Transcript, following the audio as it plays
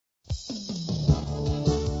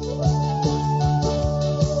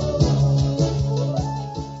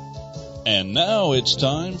And now it's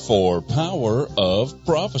time for Power of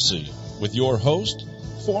Prophecy with your host,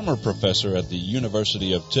 former professor at the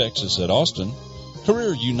University of Texas at Austin,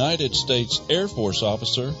 career United States Air Force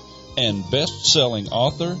officer, and best-selling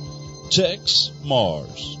author, Texe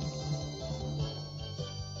Marrs.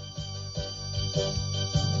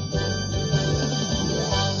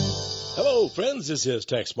 Hello, friends. This is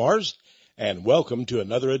Texe Marrs, and welcome to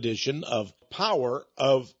another edition of Power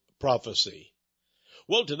of Prophecy.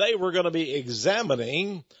 Well, today we're going to be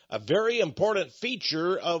examining a very important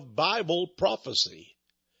feature of Bible prophecy.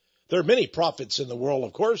 There are many prophets in the world,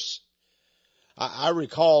 of course. I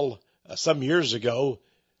recall some years ago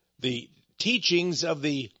the teachings of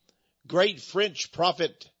the great French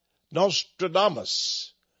prophet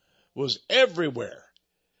Nostradamus was everywhere.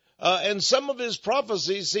 And some of his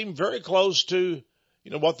prophecies seemed very close to,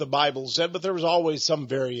 what the Bible said, but there was always some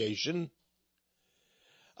variation.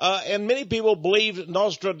 And many people believed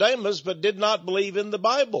Nostradamus, but did not believe in the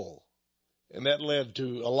Bible. And that led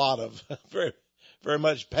to a lot of very, very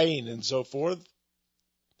much pain and so forth.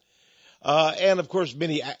 And of course,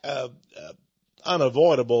 many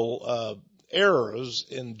unavoidable errors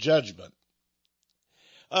in judgment.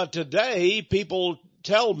 Today, people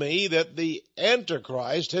tell me that the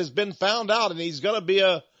Antichrist has been found out and he's going to be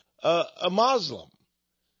a Muslim.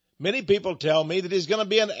 Many people tell me that he's going to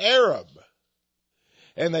be an Arab.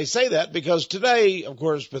 And they say that because today, of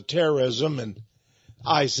course, with terrorism and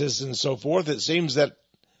ISIS and so forth, it seems that,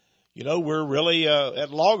 we're really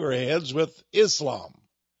at loggerheads with Islam.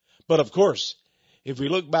 But of course, if we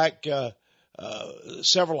look back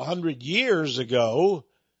several hundred years ago,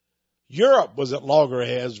 Europe was at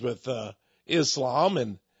loggerheads with Islam,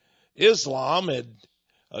 and Islam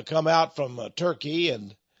had come out from Turkey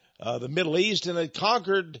and the Middle East and had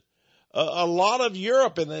conquered a lot of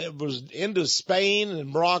Europe, and it was into Spain and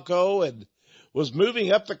Morocco and was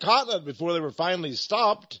moving up the continent before they were finally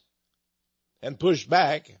stopped and pushed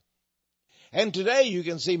back. And today you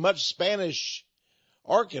can see much Spanish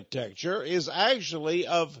architecture is actually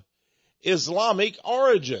of Islamic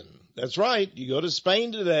origin. That's right. You go to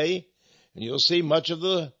Spain today and you'll see much of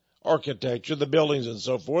the architecture, the buildings and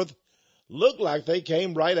so forth, look like they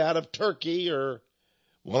came right out of Turkey or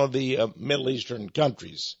one of the Middle Eastern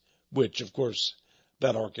countries, which, of course,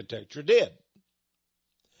 that architecture did.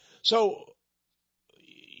 So,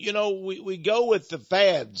 we go with the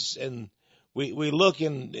fads, and we look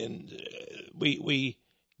and we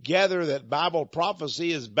gather that Bible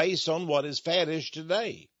prophecy is based on what is faddish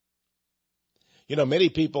today. Many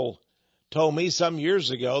people told me some years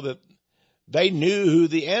ago that they knew who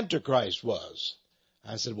the Antichrist was.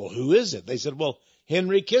 I said, well, who is it? They said, well,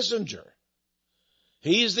 Henry Kissinger.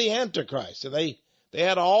 He's the Antichrist. And they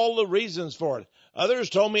had all the reasons for it. Others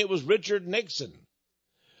told me it was Richard Nixon.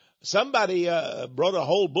 Somebody wrote a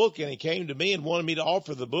whole book, and he came to me and wanted me to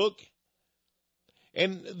offer the book.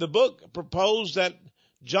 And the book proposed that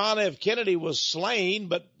John F. Kennedy was slain,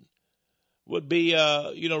 but would be,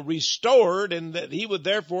 restored, and that he would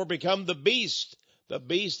therefore become the beast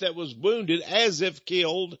that was wounded as if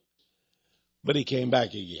killed, but he came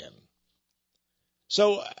back again.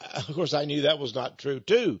 So, of course, I knew that was not true,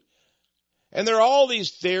 too. And there are all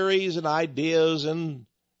these theories and ideas and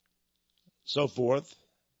so forth.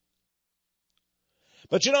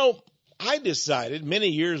 But, I decided many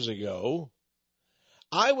years ago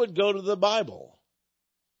I would go to the Bible,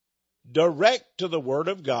 direct to the Word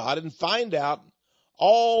of God, and find out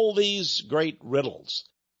all these great riddles.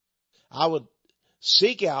 I would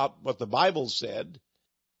seek out what the Bible said,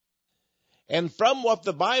 and from what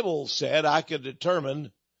the Bible said, I could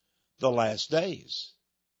determine the last days.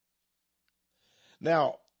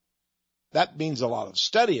 Now, that means a lot of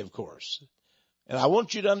study, of course. And I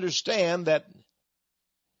want you to understand that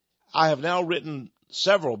I have now written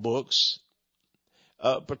several books,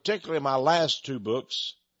 particularly my last two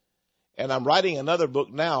books, and I'm writing another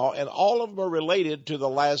book now, and all of them are related to the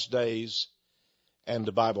last days and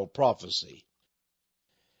to Bible prophecy.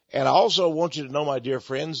 And I also want you to know, my dear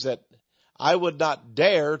friends, that I would not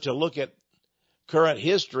dare to look at current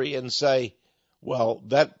history and say, well,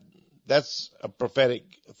 that's a prophetic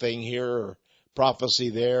thing here, or prophecy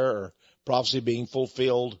there, or prophecy being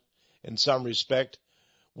fulfilled in some respect,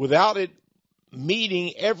 without it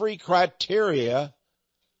meeting every criteria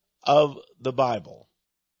of the Bible.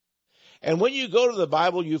 And when you go to the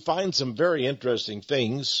Bible, you find some very interesting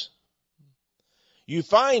things. You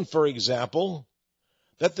find, for example,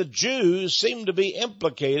 that the Jews seem to be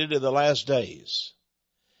implicated in the last days.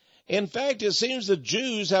 In fact, it seems the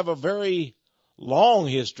Jews have a very long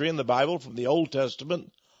history in the Bible, from the Old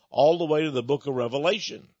Testament all the way to the book of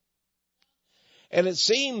Revelation. And it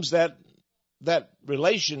seems that that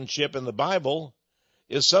relationship in the Bible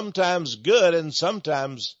is sometimes good and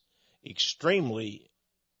sometimes extremely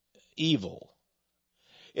evil.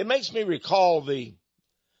 It makes me recall the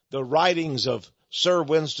writings of Sir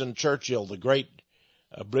Winston Churchill, the great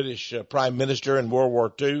British Prime Minister in World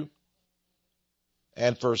War II,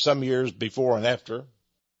 and for some years before and after.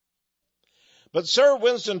 But Sir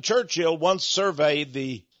Winston Churchill once surveyed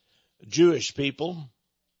the Jewish people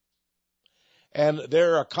and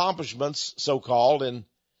their accomplishments, so-called, in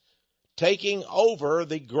taking over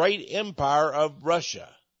the great empire of Russia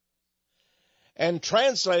and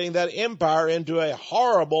translating that empire into a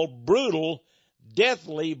horrible, brutal,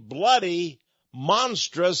 deathly, bloody,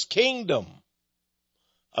 monstrous kingdom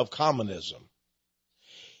of communism.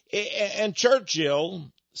 And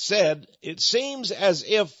Churchill said, it seems as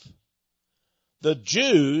if the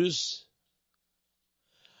Jews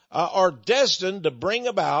are destined to bring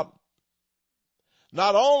about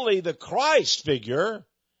not only the Christ figure,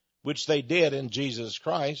 which they did in Jesus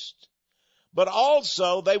Christ, but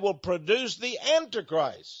also they will produce the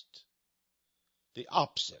Antichrist, the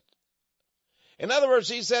opposite. In other words,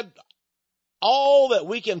 he said, all that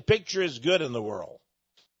we can picture is good in the world.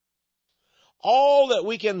 All that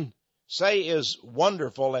we can say is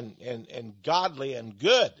wonderful and godly and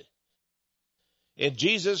good in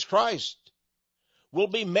Jesus Christ will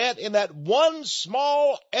be met in that one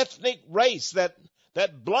small ethnic race, that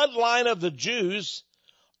bloodline of the Jews,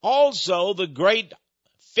 also the great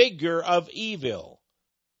figure of evil,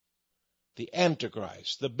 the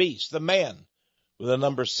Antichrist, the beast, the man with the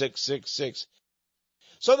number 666.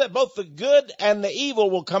 So that both the good and the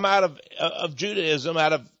evil will come out of Judaism,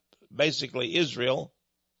 out of basically Israel.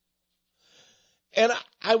 And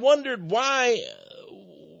I wondered why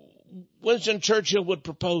Winston Churchill would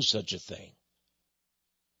propose such a thing.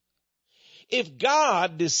 If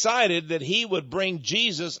God decided that he would bring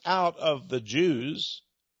Jesus out of the Jews,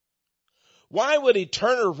 why would he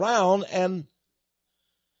turn around and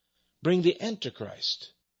bring the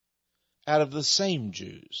Antichrist out of the same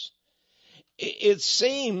Jews? It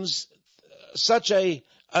seems such an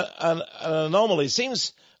anomaly. It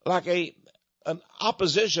seems like an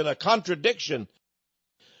opposition, a contradiction.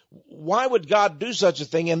 Why would God do such a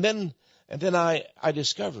thing? And then I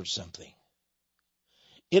discovered something.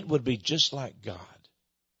 It would be just like God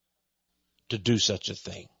to do such a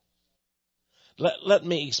thing. Let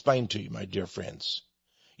me explain to you, my dear friends.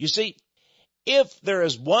 You see, if there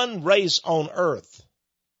is one race on earth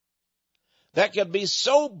that could be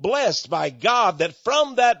so blessed by God that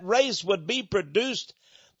from that race would be produced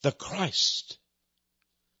the Christ,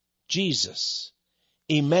 Jesus,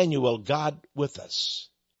 Emmanuel, God with us.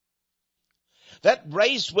 That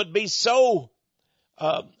race would be so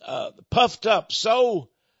puffed up, so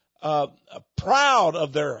proud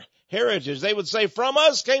of their heritage. They would say, from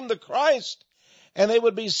us came the Christ. And they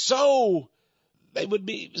would be they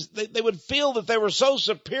would feel that they were so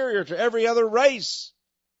superior to every other race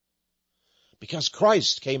because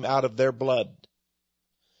Christ came out of their blood,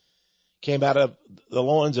 came out of the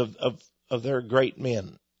loins of their great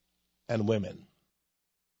men and women.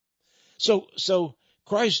 So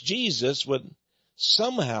Christ Jesus would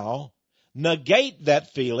somehow negate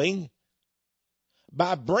that feeling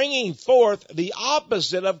by bringing forth the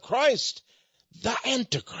opposite of Christ, the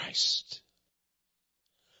Antichrist.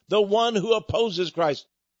 The one who opposes Christ.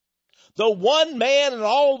 The one man in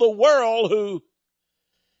all the world who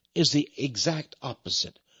is the exact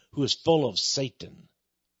opposite, who is full of Satan,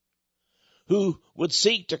 who would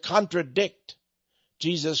seek to contradict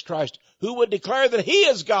Jesus Christ, who would declare that he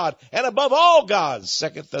is God and above all gods,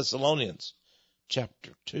 2 Thessalonians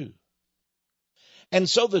chapter 2. And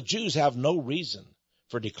so the Jews have no reason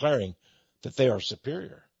for declaring that they are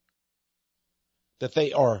superior, that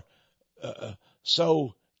they are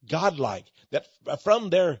so godlike, that from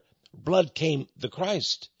their blood came the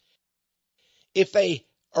Christ. If they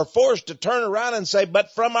are forced to turn around and say,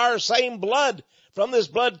 but from our same blood, from this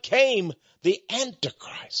blood came the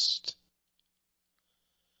Antichrist,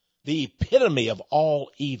 the epitome of all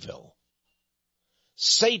evil,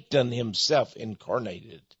 Satan himself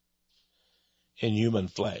incarnated in human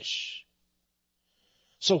flesh.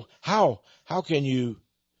 So how can you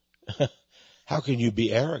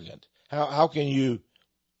be arrogant? How can you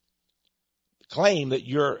claim that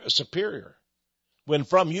you're superior when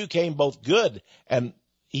from you came both good and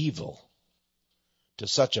evil to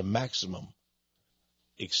such a maximum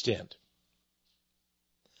extent?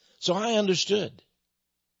 So I understood.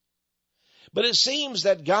 But it seems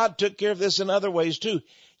that God took care of this in other ways too.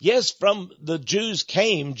 Yes, from the Jews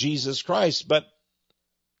came Jesus Christ, but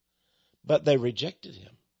they rejected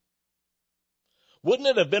him. Wouldn't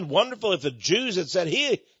it have been wonderful if the Jews had said,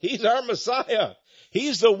 he's our Messiah.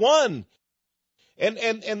 He's the one. And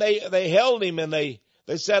they held him and they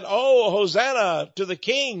said, oh, Hosanna to the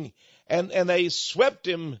King. And they swept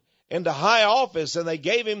him into high office and they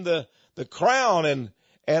gave him the crown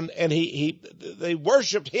and they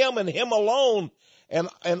worshiped him and him alone.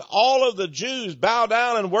 And all of the Jews bow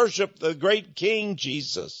down and worship the great King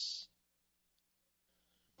Jesus.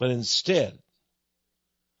 But instead,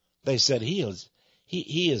 they said, he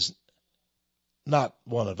is not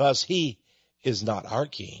one of us. He is not our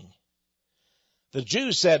king. The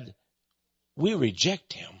Jews said, we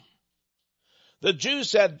reject him. The Jews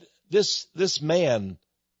said, this man,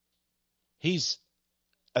 he's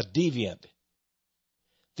a deviant.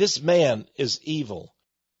 This man is evil.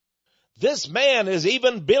 This man is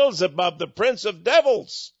even Beelzebub, the prince of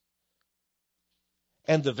devils.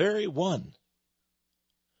 And the very one,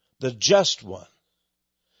 the just one,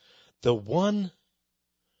 the one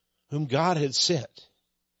whom God had sent,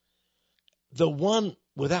 the one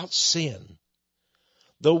without sin,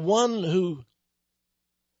 the one who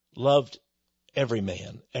loved every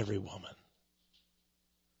man, every woman,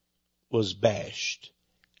 was bashed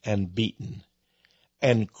and beaten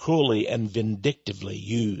and cruelly and vindictively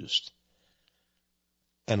used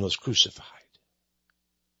and was crucified.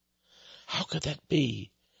 How could that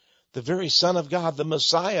be? The very Son of God, the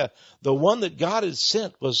Messiah, the one that God had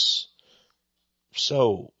sent, was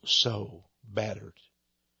so battered,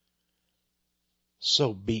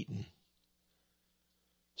 so beaten,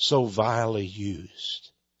 so vilely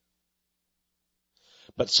used.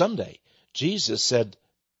 But someday, Jesus said,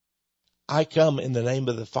 I come in the name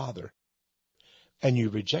of the Father, and you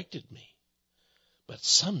rejected me. But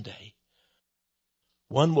someday,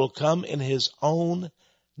 one will come in his own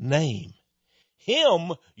name.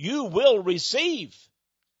 Him you will receive.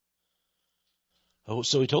 Oh,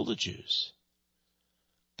 so he told the Jews,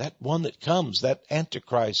 that one that comes, that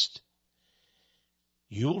Antichrist,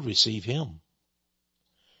 you will receive him.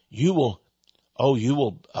 You will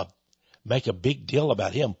make a big deal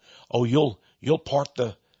about him. Oh, you'll part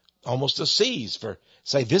almost the seas for,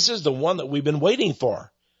 say, this is the one that we've been waiting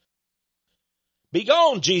for. Be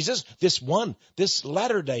gone, Jesus. This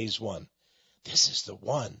latter days one. This is the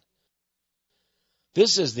one.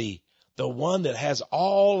 This is the one that has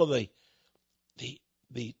all of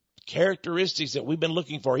the characteristics that we've been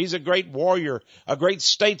looking for. He's a great warrior, a great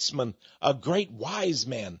statesman, a great wise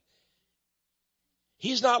man.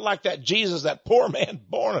 He's not like that Jesus, that poor man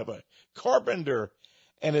born of a carpenter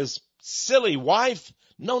and his silly wife.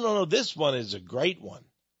 No. This one is a great one.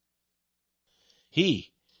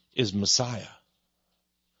 He is Messiah.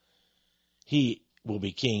 He will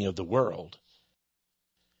be king of the world.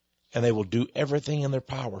 And they will do everything in their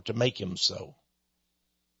power to make him so.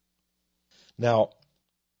 Now,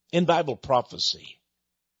 in Bible prophecy,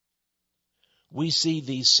 we see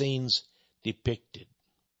these scenes depicted.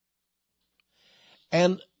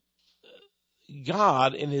 And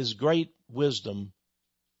God, in his great wisdom,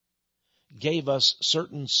 gave us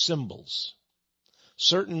certain symbols,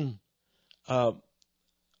 certain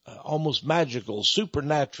almost magical,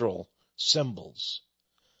 supernatural symbols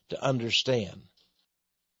to understand.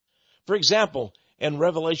 For example, in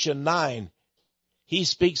Revelation 9, he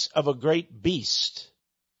speaks of a great beast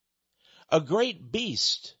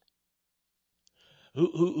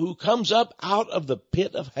who comes up out of the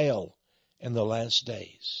pit of hell in the last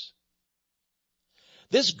days.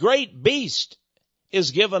 This great beast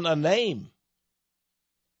is given a name,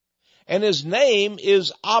 and his name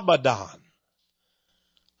is Abaddon.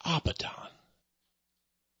 Abaddon.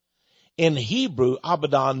 In Hebrew,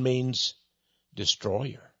 Abaddon means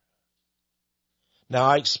destroyer. Now,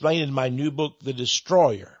 I explain in my new book, The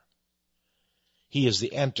Destroyer. He is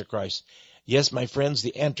the Antichrist. Yes, my friends,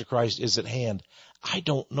 the Antichrist is at hand. I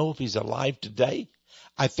don't know if he's alive today.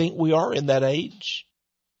 I think we are in that age.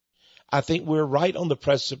 I think we're right on the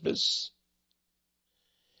precipice.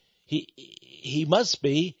 He must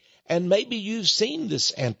be, and maybe you've seen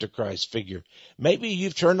this Antichrist figure. Maybe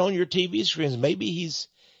you've turned on your TV screens. Maybe he's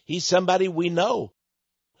somebody we know.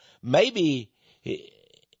 Maybe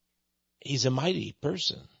he's a mighty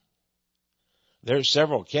person. There are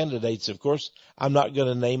several candidates, of course. I'm not going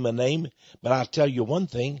to name a name, but I'll tell you one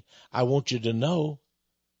thing. I want you to know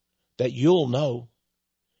that you'll know.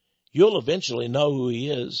 You'll eventually know who he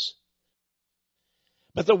is.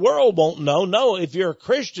 But the world won't know. No, if you're a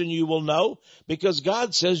Christian, you will know, because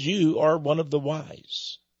God says you are one of the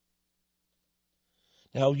wise.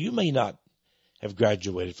 Now, you may not have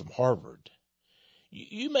graduated from Harvard.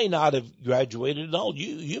 You may not have graduated at all.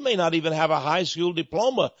 You may not even have a high school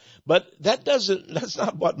diploma, but that's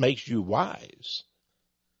not what makes you wise.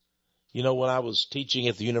 You know, when I was teaching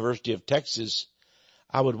at the University of Texas,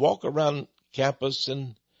 I would walk around campus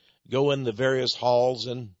and go in the various halls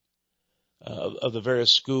and of the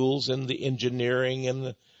various schools and the engineering and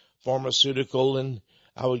the pharmaceutical, and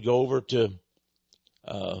I would go over to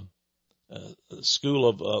the School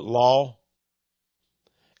of Law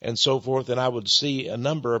and so forth, and I would see a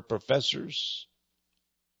number of professors.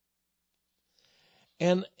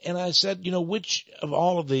 And I said, you know, which of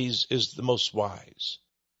all of these is the most wise?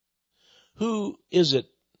 Who is it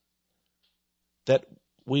that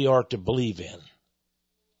we are to believe in?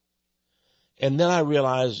 And then I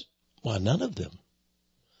realized, well, none of them.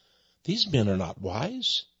 These men are not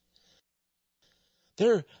wise.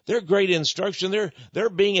 They're great instruction. They're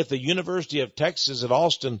being at the University of Texas at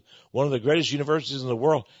Austin, one of the greatest universities in the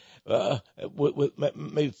world, with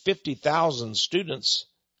maybe 50,000 students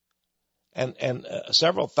and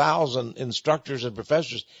several thousand instructors and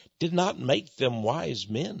professors, did not make them wise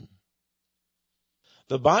men.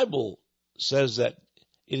 The Bible says that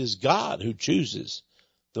it is God who chooses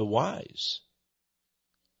the wise.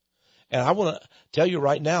 And I want to tell you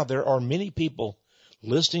right now, there are many people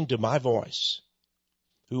listening to my voice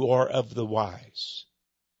who are of the wise.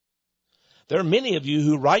 There are many of you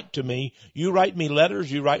who write to me. You write me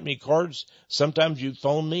letters, you write me cards. Sometimes you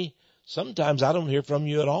phone me. Sometimes I don't hear from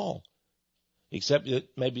you at all, except that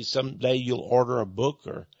maybe someday you'll order a book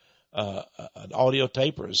or an audio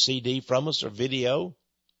tape or a CD from us or video.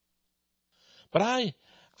 But I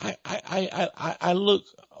look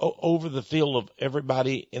over the field of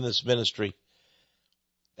everybody in this ministry.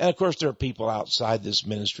 And of course there are people outside this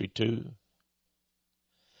ministry too.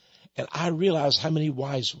 And I realize how many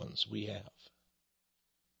wise ones we have.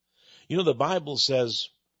 You know, the Bible says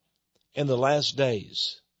in the last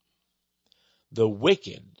days, the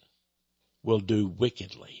wicked will do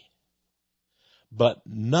wickedly, but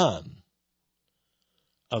none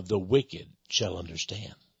of the wicked shall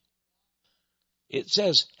understand. It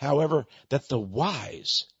says, however, that the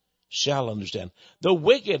wise shall understand. The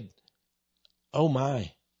wicked, oh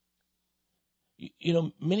my. You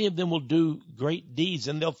know, many of them will do great deeds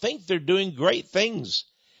and they'll think they're doing great things.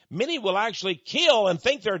 Many will actually kill and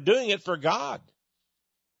think they're doing it for God.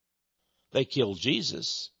 They killed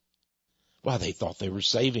Jesus. Why, they thought they were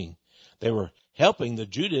saving. They were helping the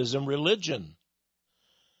Judaism religion.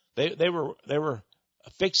 They were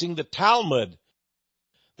fixing the Talmud.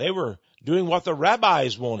 They were doing what the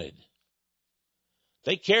rabbis wanted.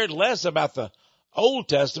 They cared less about the Old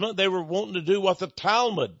Testament. They were wanting to do what the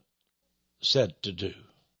Talmud said to do.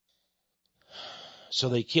 So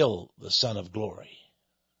they killed the Son of Glory.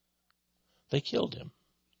 They killed him.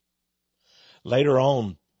 Later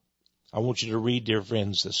on, I want you to read, dear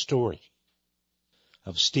friends, the story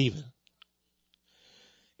of Stephen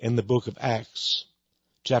in the book of Acts,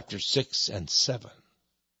 chapter 6 and 7.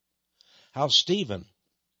 How Stephen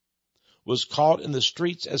was caught in the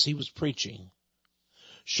streets as he was preaching.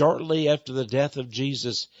 Shortly after the death of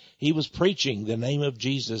Jesus, he was preaching the name of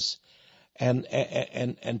Jesus and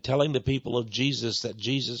telling the people of Jesus that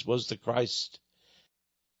Jesus was the Christ.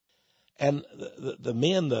 And the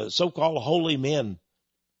men, the so-called holy men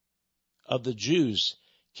of the Jews,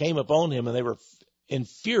 came upon him and they were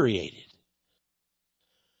infuriated.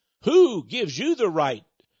 Who gives you the right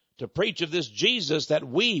to preach of this Jesus that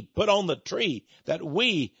we put on the tree, that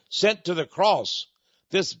we sent to the cross,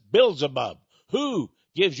 this Beelzebub? Who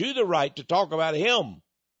gives you the right to talk about him?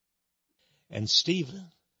 And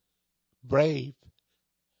Stephen, brave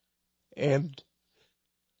and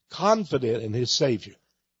confident in his Savior,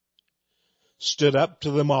 stood up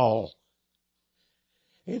to them all,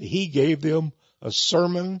 and he gave them a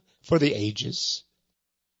sermon for the ages.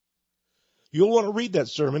 You'll want to read that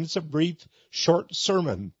sermon. It's a brief, short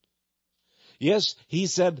sermon. Yes, he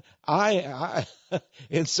said, I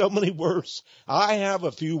in so many words, I have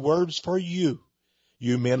a few words for you,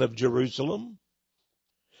 you men of Jerusalem.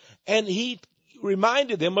 And he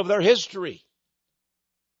reminded them of their history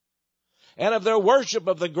and of their worship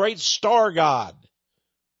of the great star God,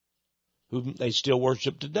 whom they still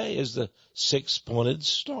worship today as the six-pointed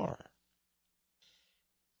star.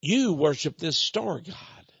 You worship this star God.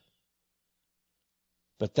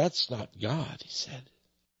 But that's not God, he said.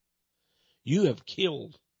 You have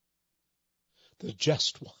killed the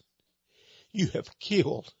just one. You have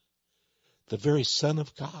killed the very Son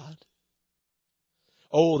of God.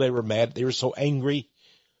 Oh, they were mad. They were so angry.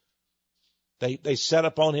 They set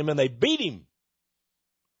upon him and they beat him.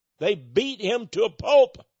 They beat him to a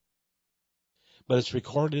pulp. But it's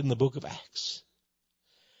recorded in the book of Acts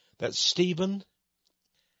that Stephen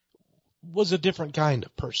was a different kind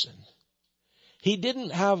of person. He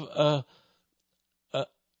didn't have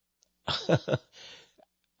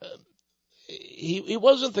he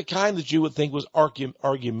wasn't the kind that you would think was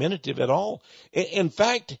argumentative at all. In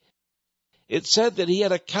fact, it said that he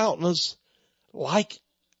had a countenance like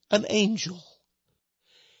an angel.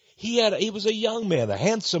 He was a young man, a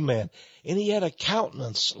handsome man, and he had a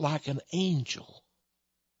countenance like an angel.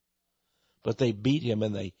 But they beat him,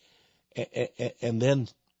 and then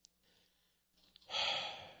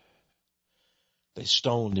they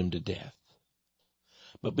stoned him to death.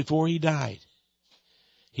 But before he died,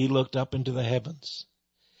 he looked up into the heavens,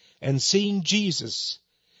 and seeing Jesus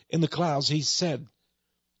in the clouds, he said,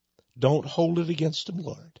 "Don't hold it against them,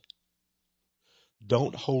 Lord.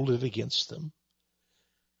 Don't hold it against them."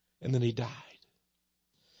 And then he died.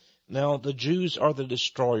 Now, the Jews are the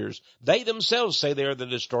destroyers. They themselves say they are the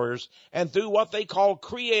destroyers, and through what they call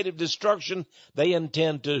creative destruction, they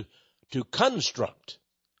intend to construct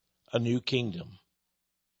a new kingdom.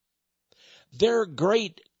 Their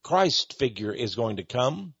great Christ figure is going to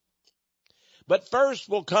come, but first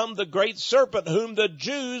will come the great serpent whom the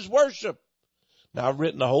Jews worship. Now, I've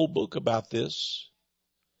written a whole book about this,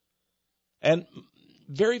 and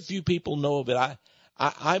very few people know of it.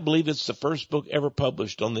 I believe it's the first book ever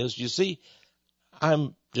published on this. You see,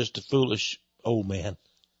 I'm just a foolish old man.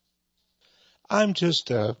 I'm just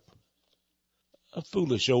a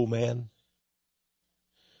foolish old man.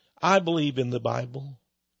 I believe in the Bible.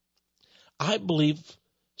 I believe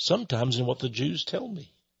sometimes in what the Jews tell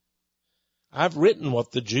me. I've written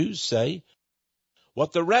what the Jews say,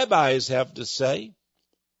 what the rabbis have to say.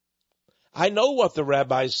 I know what the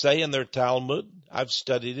rabbis say in their Talmud. I've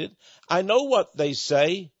studied it. I know what they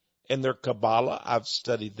say in their Kabbalah. I've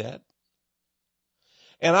studied that.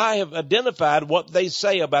 And I have identified what they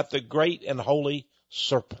say about the great and holy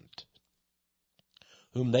serpent,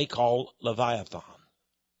 whom they call Leviathan.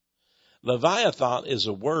 Leviathan is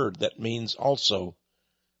a word that means also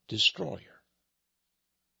destroyer.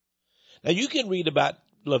 Now, you can read about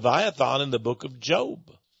Leviathan in the book of Job.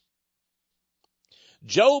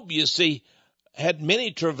 Job, you see, had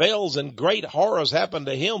many travails and great horrors happen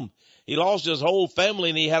to him. He lost his whole family,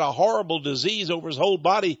 and he had a horrible disease over his whole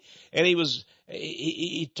body, and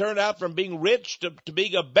he turned out from being rich to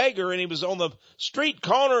being a beggar, and he was on the street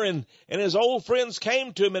corner, and his old friends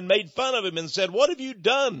came to him and made fun of him and said, "What have you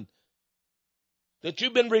done that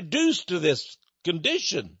you've been reduced to this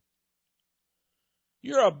condition?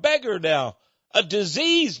 You're a beggar now, a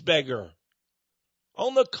diseased beggar,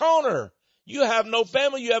 on the corner. You have no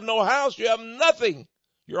family, you have no house, you have nothing.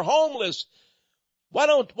 You're homeless. Why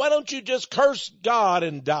don't you just curse God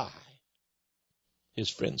and die?" His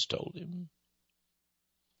friends told him.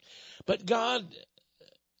 But God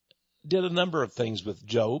did a number of things with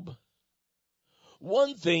Job.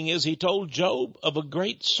 One thing is, he told Job of a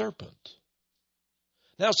great serpent.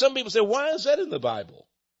 Now, some people say, why is that in the Bible?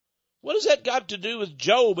 What has that got to do with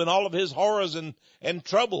Job and all of his horrors and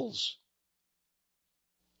troubles?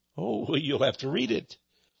 Oh, well, you'll have to read it.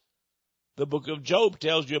 The book of Job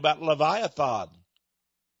tells you about Leviathan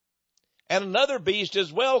and another beast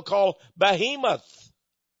as well called Behemoth.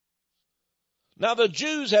 Now, the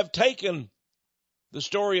Jews have taken the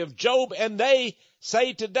story of Job, and they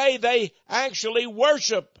say today they actually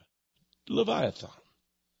worship Leviathan,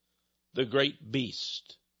 the great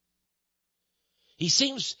beast. He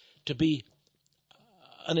seems to be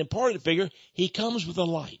an important figure. He comes with a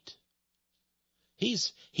light.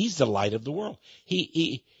 He's the light of the world.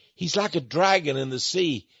 He's like a dragon in the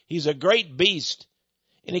sea. He's a great beast.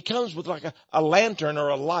 And he comes with like a lantern or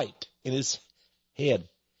a light in his head.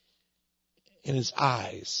 And his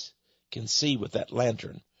eyes can see with that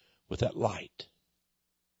lantern, with that light.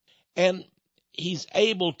 And he's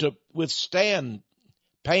able to withstand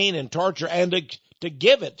pain and torture and to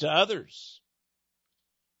give it to others.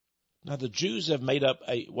 Now, the Jews have made up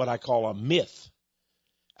what I call a myth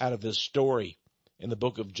out of this story in the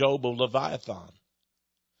book of Job of Leviathan.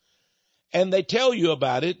 And they tell you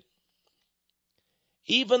about it,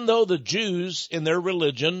 even though the Jews in their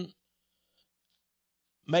religion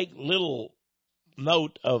make little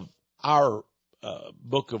note of our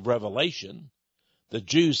book of Revelation. The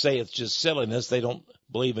Jews say it's just silliness. They don't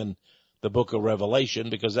believe in the book of Revelation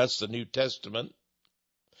because that's the New Testament.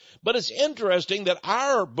 But it's interesting that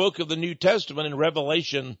our book of the New Testament in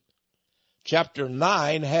Revelation chapter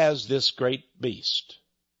 9 has this great beast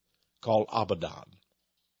called Abaddon.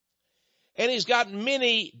 And he's got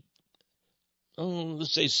many,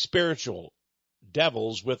 let's say, spiritual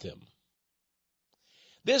devils with him.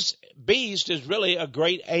 This beast is really a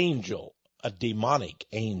great angel, a demonic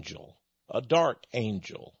angel, a dark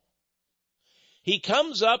angel. He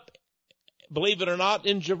comes up, believe it or not,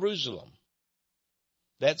 in Jerusalem,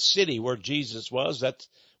 that city where Jesus was.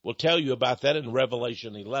 We'll tell you about that in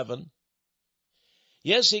Revelation 11.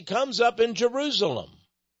 Yes, he comes up in Jerusalem.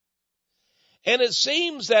 And it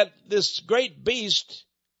seems that this great beast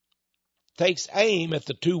takes aim at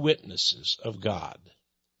the two witnesses of God,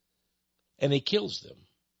 and he kills them.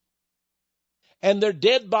 And their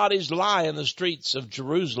dead bodies lie in the streets of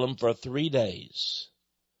Jerusalem for 3 days.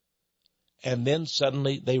 And then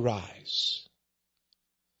suddenly they rise.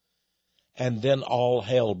 And then all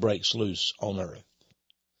hell breaks loose on earth.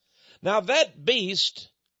 Now that beast,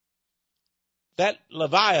 that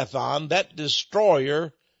Leviathan, that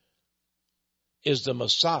destroyer, is the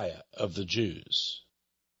Messiah of the Jews.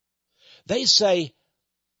 They say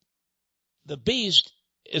the beast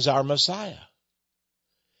is our Messiah.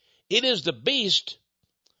 It is the beast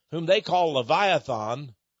whom they call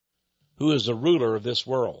Leviathan, who is the ruler of this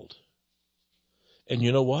world. And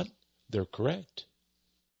you know what? They're correct.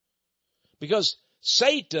 Because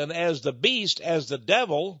Satan, as the beast, as the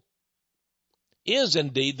devil, is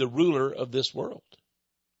indeed the ruler of this world.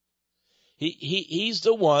 He's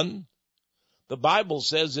the one, the Bible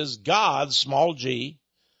says, is God, small g,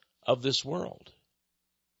 of this world.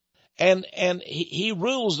 And he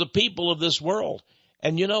rules the people of this world.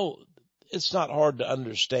 And you know, it's not hard to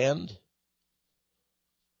understand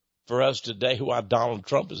for us today why Donald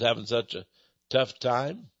Trump is having such a tough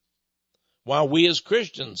time, why we as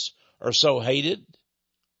Christians are so hated.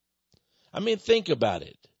 I mean, think about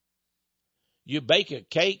it. You bake a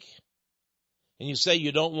cake and you say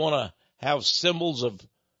you don't want to have symbols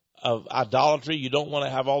of idolatry. You don't want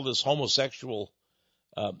to have all this homosexual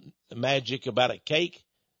magic about a cake.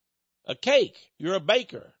 A cake. You're a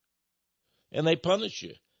baker. And they punish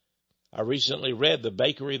you. I recently read the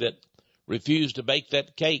bakery that refused to bake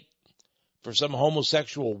that cake for some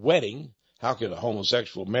homosexual wedding. How could a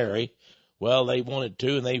homosexual marry? Well, they wanted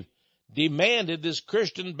to, and they demanded this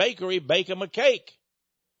Christian bakery bake them a cake.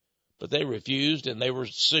 But they refused, and they were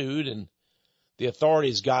sued, and the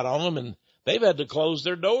authorities got on them, and they've had to close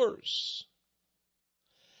their doors.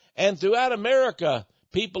 And throughout America,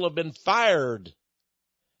 people have been fired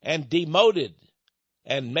and demoted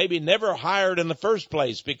and maybe never hired in the first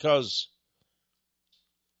place because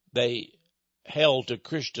they held to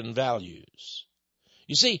Christian values.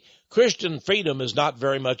 You see, Christian freedom is not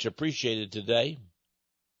very much appreciated today.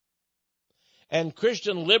 And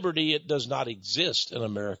Christian liberty, it does not exist in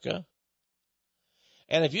America.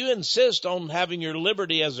 And if you insist on having your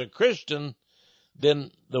liberty as a Christian,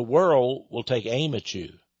 then the world will take aim at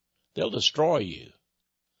you. They'll destroy you.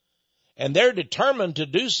 And they're determined to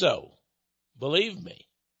do so. Believe me.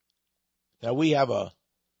 Now, we have a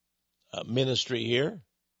ministry here.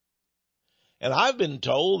 And I've been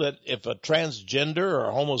told that if a transgender or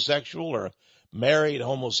a homosexual or a married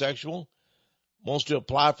homosexual wants to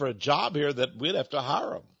apply for a job here, that we'd have to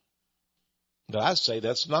hire them. But I say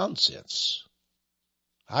that's nonsense.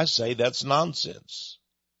 I say that's nonsense.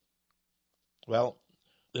 Well,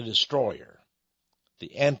 the destroyer,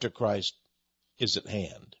 the Antichrist, is at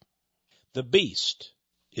hand. The beast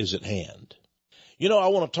is at hand. You know, I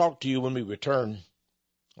want to talk to you when we return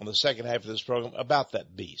on the second half of this program about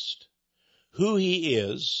that beast. Who he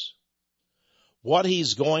is, what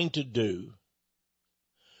he's going to do,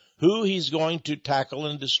 who he's going to tackle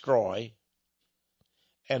and destroy,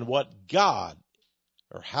 and what God,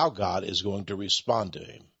 or how God is going to respond to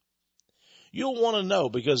him. You'll want to know,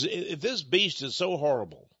 because if this beast is so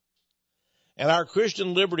horrible, and our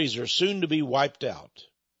Christian liberties are soon to be wiped out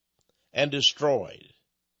and destroyed,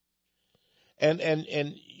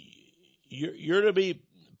 and you're to be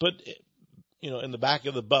put, in the back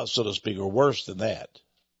of the bus, so to speak, or worse than that.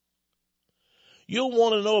 You'll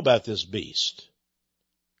want to know about this beast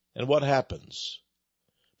and what happens,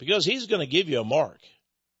 because he's going to give you a mark,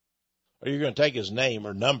 or you're going to take his name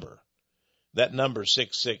or number, that number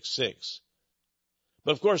 666.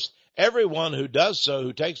 But of course, everyone who does so,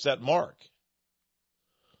 who takes that mark,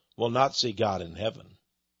 will not see God in heaven.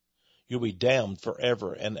 You'll be damned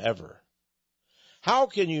forever and ever. How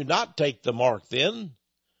can you not take the mark then?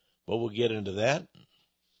 Well, we'll get into that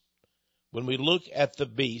when we look at the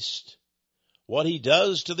beast, what he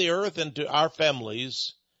does to the earth and to our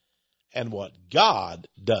families, and what God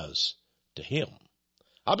does to him.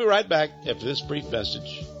 I'll be right back after this brief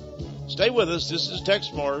message. Stay with us. This is Texe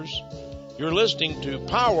Marrs. You're listening to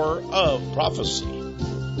Power of Prophecy.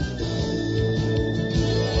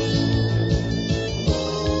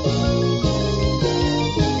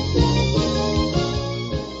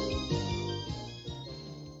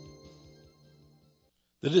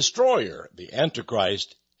 The destroyer, the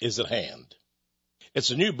Antichrist, is at hand.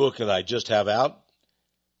 It's a new book that I just have out,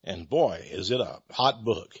 and boy, is it a hot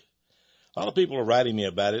book. A lot of people are writing me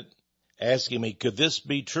about it, asking me, could this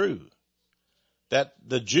be true? that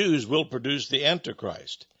the Jews will produce the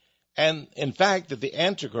Antichrist. And in fact, that the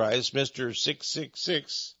Antichrist, Mr.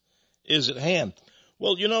 666, is at hand.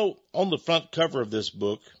 Well, you know, on the front cover of this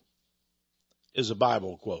book is a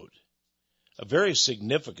Bible quote, a very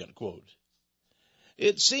significant quote.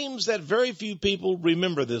 It seems that very few people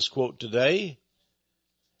remember this quote today,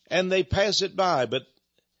 and they pass it by, but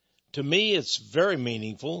to me it's very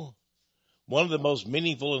meaningful, one of the most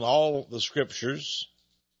meaningful in all the scriptures.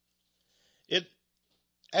 It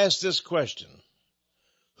asks this question: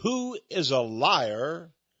 who is a liar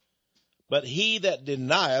but he that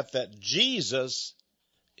denieth that Jesus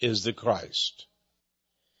is the Christ?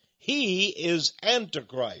 He is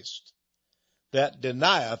Antichrist that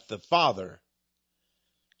denieth the Father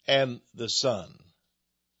and the Son.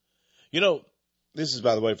 You know, this is,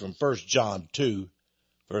 by the way, from 1 John 2,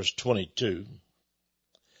 verse 22.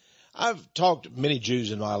 I've talked to many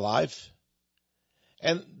Jews in my life,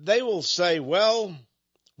 and they will say, well,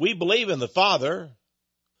 we believe in the Father,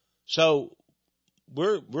 so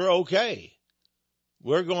we're okay.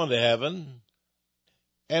 We're going to heaven.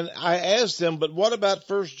 And I asked them, but what about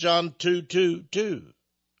 1 John 2:2?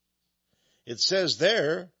 It says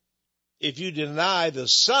there, if you deny the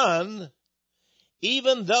Son,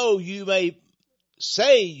 even though you may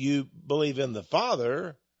say you believe in the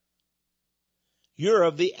Father, you're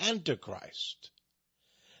of the Antichrist.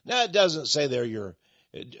 Now, it doesn't say there you're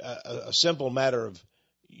a simple matter of,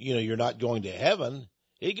 you're not going to heaven.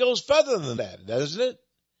 It goes further than that, doesn't it?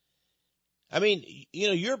 I mean,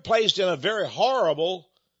 you're placed in a very horrible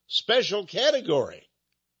special category.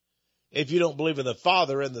 If you don't believe in the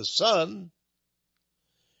Father and the Son,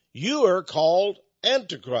 you are called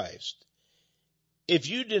Antichrist. If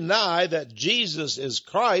you deny that Jesus is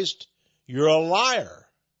Christ, you're a liar.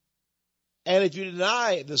 And if you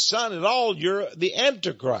deny the Son at all, you're the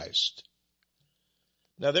Antichrist.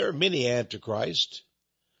 Now, there are many Antichrists,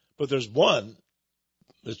 but there's one,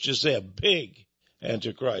 let's just say a big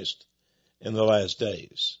Antichrist in the last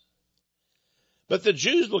days. But the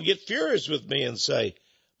Jews will get furious with me and say,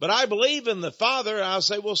 but I believe in the Father. And I'll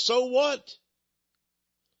say, well, so what?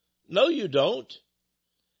 No, you don't.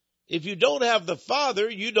 If you don't have the Father,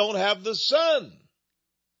 you don't have the Son.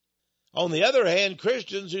 On the other hand,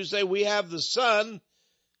 Christians who say we have the Son,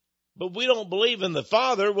 but we don't believe in the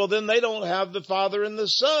Father, well, then they don't have the Father and the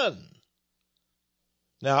Son.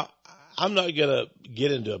 Now, I'm not going to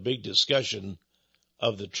get into a big discussion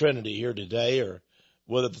of the Trinity here today, or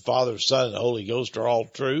whether the Father, Son, and the Holy Ghost are all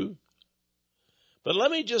true. But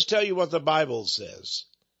let me just tell you what the Bible says.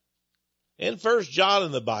 In 1 John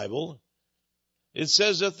in the Bible, it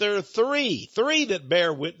says that there are three that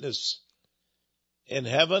bear witness in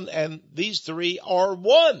heaven, and these three are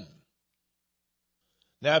one.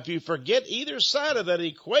 Now, if you forget either side of that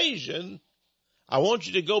equation, I want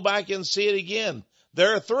you to go back and see it again.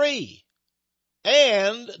 There are three,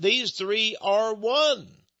 and these three are one.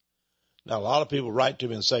 Now, a lot of people write to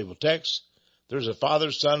me and say, well, Tex, there's a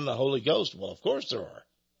Father, Son, and a Holy Ghost. Well, of course there are.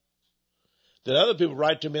 Then other people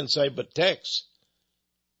write to me and say, but Tex,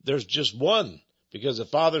 there's just one, because the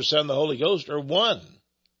Father, Son, and the Holy Ghost are one.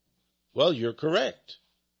 Well, you're correct.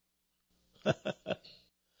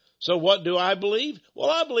 So what do I believe?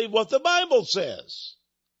 Well, I believe what the Bible says.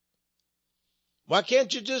 Why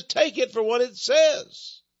can't you just take it for what it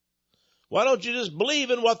says? Why don't you just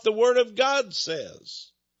believe in what the Word of God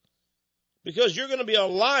says? Because you're going to be a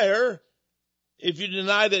liar if you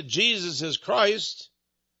deny that Jesus is Christ.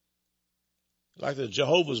 Like the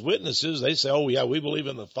Jehovah's Witnesses, they say, oh yeah, we believe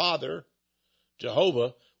in the Father,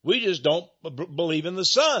 Jehovah. We just don't believe in the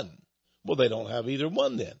Son. Well, they don't have either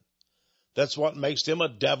one then. That's what makes them a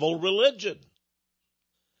devil religion.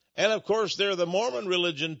 And of course, they're the Mormon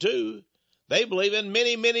religion too. They believe in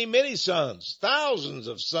many, many, many sons, thousands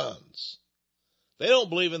of sons. They don't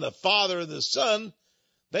believe in the Father and the Son.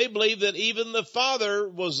 They believe that even the Father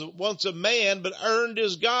was once a man but earned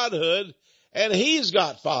his godhood, and he's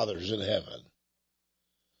got fathers in heaven.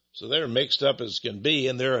 So they're mixed up as can be,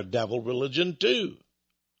 and they're a devil religion too.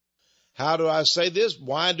 How do I say this?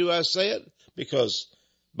 Why do I say it? Because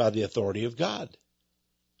by the authority of God,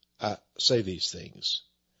 I say these things.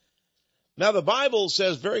 Now, the Bible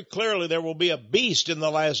says very clearly there will be a beast in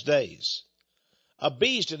the last days. A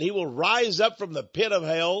beast, and he will rise up from the pit of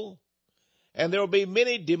hell, and there will be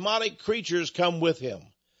many demonic creatures come with him.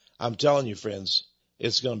 I'm telling you, friends,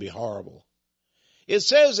 it's going to be horrible. It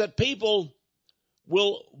says that people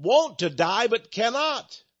will want to die but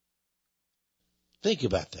cannot. Think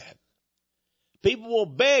about that. People will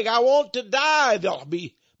beg, I want to die. They'll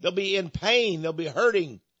be in pain. They'll be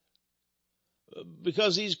hurting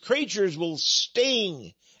because these creatures will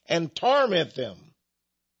sting and torment them.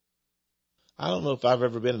 I don't know if I've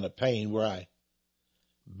ever been in a pain where I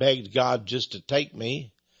begged God just to take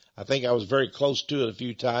me. I think I was very close to it a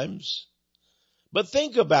few times. But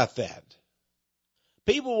think about that.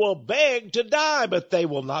 People will beg to die, but they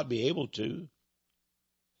will not be able to.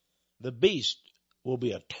 The beast will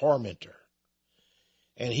be a tormentor,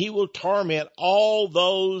 and he will torment all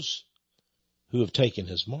those who have taken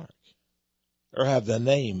his mark or have the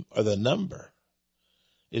name or the number.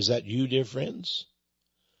 Is that you, dear friends?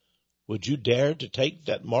 Would you dare to take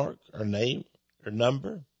that mark or name or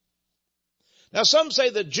number? Now, some say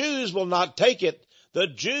the Jews will not take it. The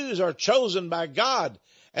Jews are chosen by God,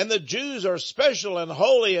 and the Jews are special and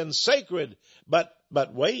holy and sacred. But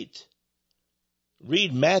wait.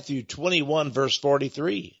 Read Matthew 21, verse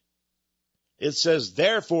 43. It says,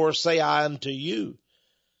 "Therefore say I unto you,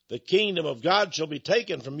 the kingdom of God shall be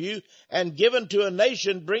taken from you and given to a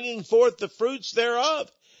nation bringing forth the fruits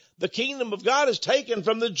thereof." The kingdom of God is taken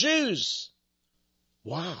from the Jews.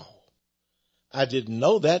 Wow. I didn't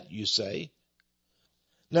know that, you say.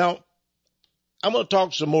 Now, I'm going to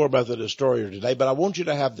talk some more about the destroyer today, but I want you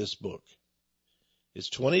to have this book. It's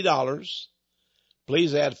 $20.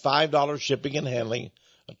 Please add $5 shipping and handling,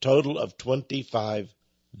 a total of $25.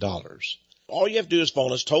 All you have to do is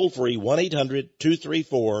phone us toll-free,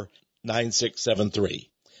 1-800-234-9673.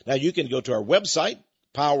 Now, you can go to our website,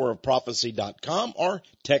 powerofprophecy.com or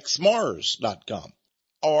texemars.com.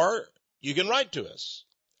 Or you can write to us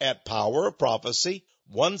at Power of Prophecy,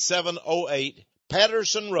 1708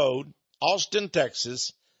 Patterson Road, Austin,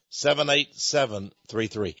 Texas,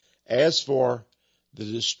 78733. As for the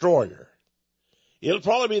destroyer, it'll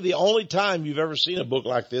probably be the only time you've ever seen a book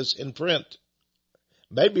like this in print.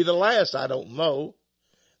 Maybe the last, I don't know.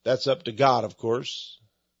 That's up to God, of course.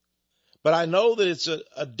 But I know that it's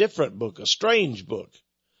a different book, a strange book,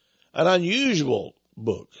 an unusual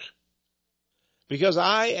book. Because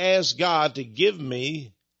I asked God to give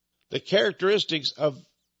me the characteristics of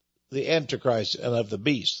the Antichrist and of the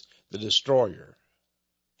beast, the destroyer.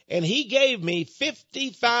 And he gave me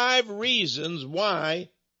 55 reasons why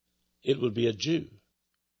it would be a Jew.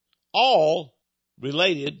 All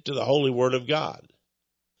related to the Holy Word of God.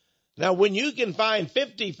 Now, when you can find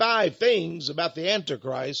 55 things about the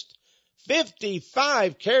Antichrist,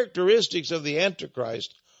 55 characteristics of the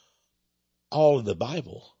Antichrist, all in the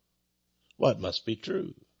Bible, well, it must be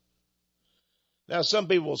true. Now, some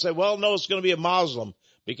people will say, well, no, it's going to be a Muslim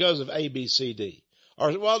because of A, B, C, D.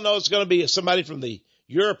 Or, well, no, it's going to be somebody from the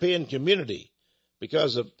European community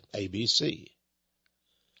because of A, B, C.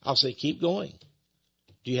 I'll say, keep going.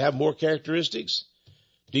 Do you have more characteristics?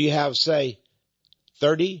 Do you have, say,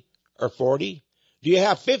 30 or 40? Do you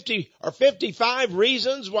have 50 or 55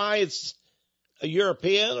 reasons why it's a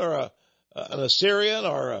European or an Assyrian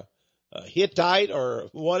or a Hittite or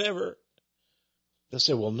whatever? They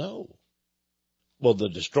say, well, no. Well, the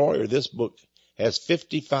destroyer, this book, has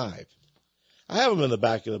 55. I have them in the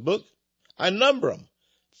back of the book. I number them.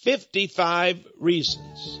 55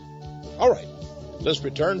 reasons. All right, let's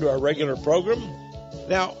return to our regular program.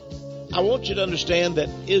 Now, I want you to understand that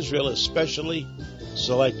Israel is specially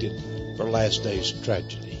selected for last day's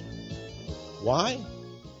tragedy. Why?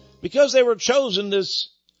 Because they were chosen as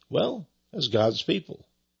God's people.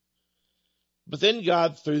 But then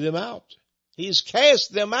God threw them out. He's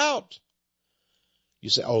cast them out. You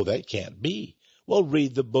say, oh, that can't be. Well,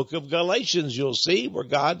 read the book of Galatians. You'll see where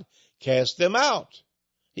God cast them out.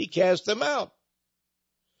 He cast them out.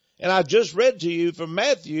 And I just read to you from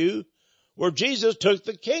Matthew where Jesus took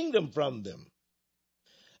the kingdom from them.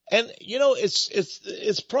 And,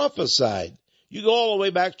 it's prophesied. You go all the way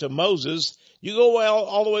back to Moses. You go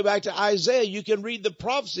all the way back to Isaiah. You can read the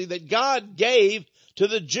prophecy that God gave to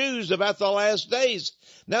the Jews about the last days.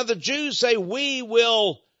 Now, the Jews say we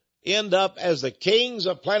will end up as the kings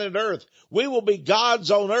of planet Earth. We will be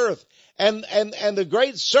gods on earth. And the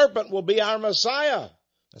great serpent will be our Messiah.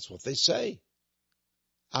 That's what they say.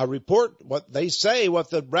 I report what they say, what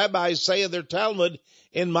the rabbis say in their Talmud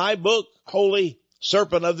in my book, Holy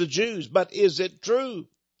Serpent of the Jews. But is it true?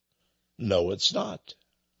 No, it's not.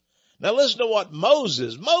 Now listen to what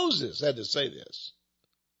Moses had to say this.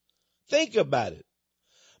 Think about it.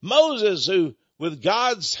 Moses, who with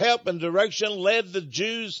God's help and direction led the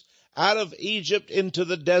Jews out of Egypt into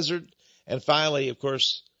the desert. And finally, of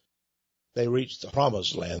course, they reached the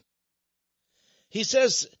promised land. He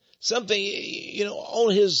says something,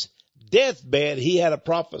 on his deathbed, he had a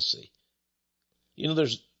prophecy.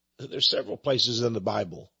 There's several places in the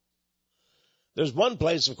Bible. There's one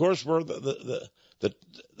place, of course, where the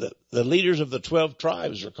leaders of the 12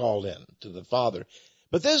 tribes are called in to the Father.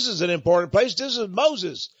 But this is an important place. This is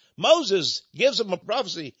Moses. Moses gives them a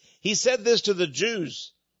prophecy. He said this to the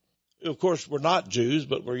Jews of course, were not Jews,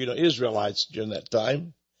 but were, Israelites during that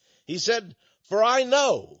time. He said, "For I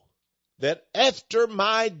know that after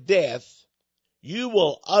my death, you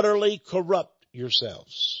will utterly corrupt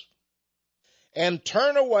yourselves and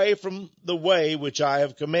turn away from the way which I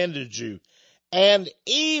have commanded you, and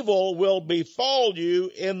evil will befall you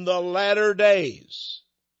in the latter days."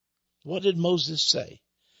 What did Moses say?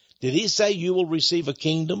 Did he say you will receive a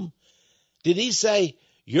kingdom? Did he say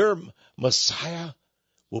your Messiah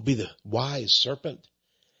will be the wise serpent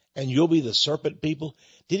and you'll be the serpent people?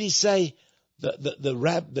 Did he say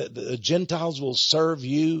the Gentiles will serve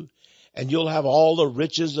you and you'll have all the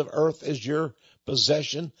riches of earth as your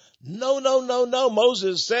possession? No.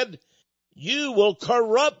 Moses said, you will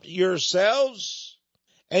corrupt yourselves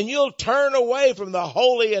and you'll turn away from the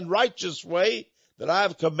holy and righteous way that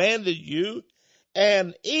I've commanded you,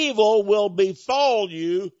 and evil will befall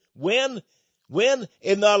you when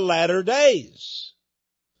in the latter days.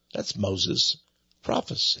 That's Moses'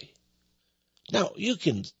 prophecy. Now, you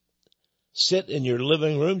can sit in your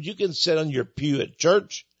living room, you can sit on your pew at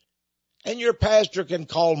church, and your pastor can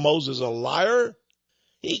call Moses a liar.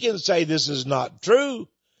 He can say this is not true,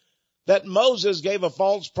 that Moses gave a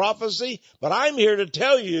false prophecy, but I'm here to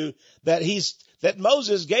tell you that that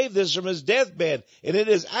Moses gave this from his deathbed, and it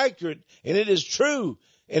is accurate, and it is true,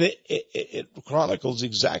 and it chronicles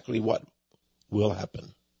exactly what will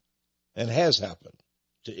happen and has happened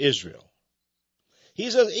to Israel. He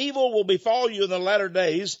says, evil will befall you in the latter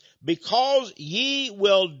days, because ye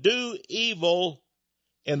will do evil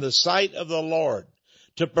in the sight of the Lord,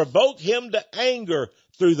 to provoke him to anger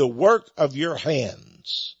through the work of your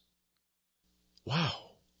hands. Wow.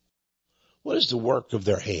 What is the work of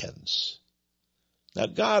their hands? Now,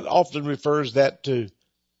 God often refers that to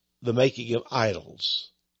the making of idols.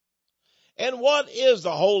 And what is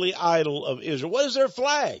the holy idol of Israel? What is their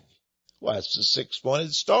flag? Well, it's the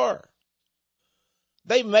six-pointed star.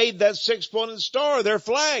 They made that six-pointed star their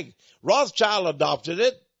flag. Rothschild adopted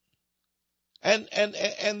it. And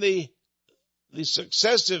the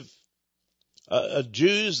successive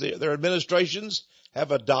Jews, their administrations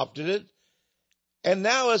have adopted it. And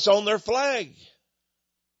now it's on their flag.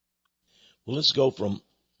 Well, let's go from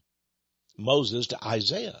Moses to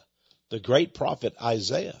Isaiah, the great prophet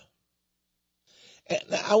Isaiah. And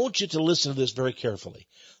I want you to listen to this very carefully.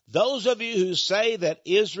 Those of you who say that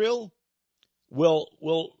Israel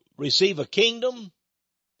will receive a kingdom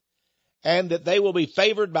and that they will be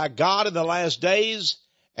favored by God in the last days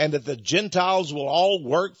and that the Gentiles will all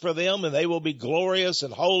work for them and they will be glorious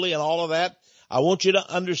and holy and all of that, I want you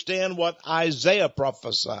to understand what Isaiah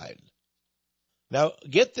prophesied. Now,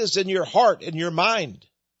 get this in your heart, in your mind.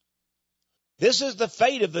 This is the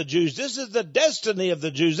fate of the Jews. This is the destiny of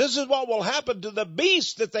the Jews. This is what will happen to the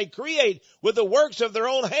beast that they create with the works of their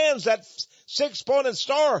own hands, that six-pointed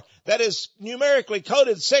star that is numerically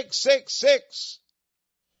coded 666.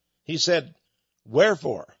 He said,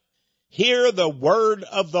 wherefore, hear the word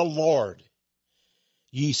of the Lord,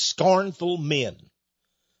 ye scornful men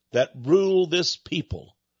that rule this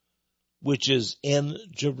people, which is in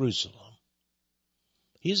Jerusalem.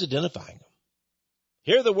 He's identifying them.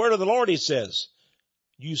 Hear the word of the Lord, he says.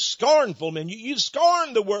 You scornful men, you've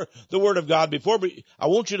scorned the word of God before, but I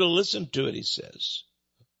want you to listen to it, he says.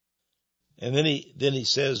 And then he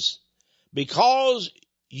says, because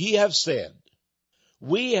ye have said,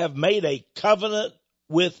 we have made a covenant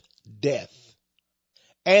with death,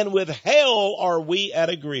 and with hell are we at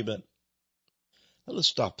agreement. Now let's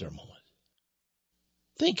stop there a moment.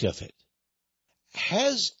 Think of it.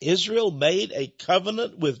 Has Israel made a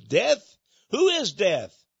covenant with death? Who is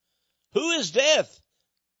death? Who is death?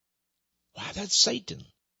 Why, that's Satan.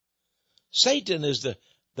 Satan is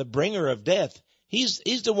the bringer of death. He's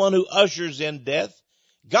the one who ushers in death.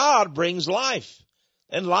 God brings life,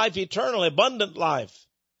 and life eternal, abundant life.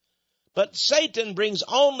 But Satan brings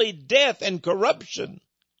only death and corruption.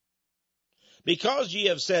 Because ye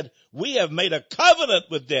have said, we have made a covenant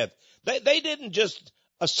with death. They didn't just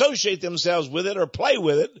associate themselves with it or play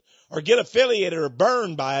with it or get affiliated or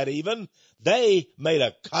burned by it even. They made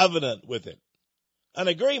a covenant with it. An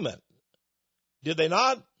agreement. Did they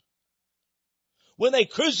not? When they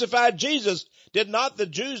crucified Jesus, did not the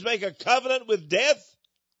Jews make a covenant with death?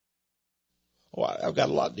 Oh, I've got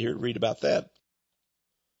a lot here to read about that.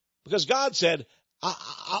 Because God said,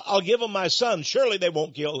 I'll give them my son. Surely they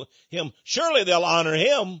won't kill him. Surely they'll honor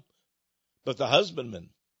him. But the husbandmen,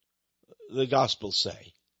 the Gospels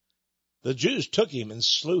say, the Jews took him and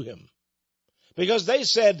slew him. Because they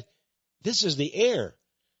said, this is the heir.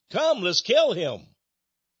 Come, let's kill him.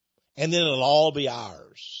 And then it'll all be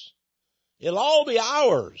ours. It'll all be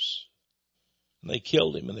ours. And they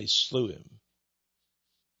killed him and they slew him.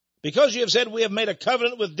 Because you have said we have made a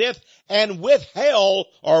covenant with death, and with hell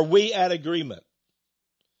are we at agreement.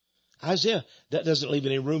 Isaiah, that doesn't leave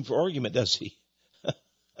any room for argument, does he?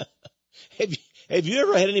 Have you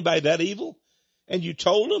ever had anybody that evil? And you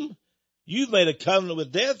told them you've made a covenant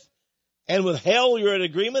with death, and with hell you're in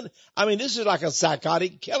agreement? I mean, this is like a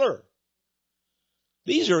psychotic killer.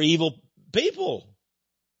 These are evil people.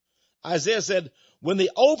 Isaiah said, when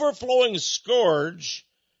the overflowing scourge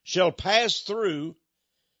shall pass through,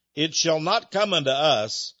 it shall not come unto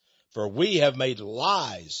us, for we have made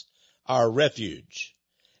lies our refuge,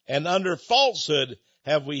 and under falsehood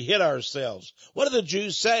have we hid ourselves. What do the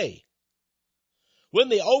Jews say? When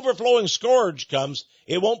the overflowing scourge comes,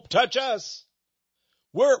 it won't touch us.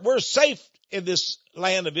 We're safe in this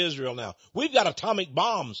land of Israel now. We've got atomic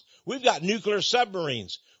bombs. We've got nuclear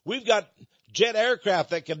submarines. We've got jet aircraft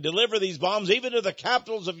that can deliver these bombs even to the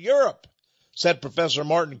capitals of Europe, said Professor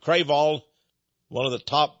Martin Craval, one of the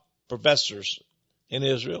top professors in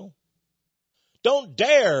Israel. Don't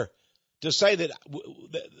dare to say that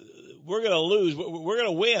we're going to lose. We're going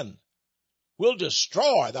to win. We'll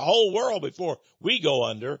destroy the whole world before we go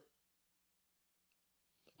under.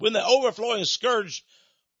 When the overflowing scourge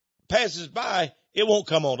passes by, it won't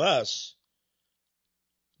come on us.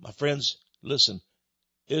 My friends, listen,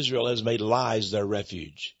 Israel has made lies their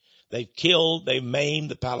refuge. They've killed, they've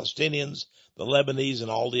maimed the Palestinians, the Lebanese,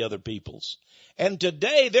 and all the other peoples. And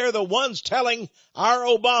today they're the ones telling our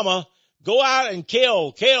Obama, go out and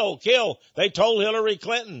kill, kill, kill. They told Hillary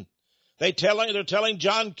Clinton. They're telling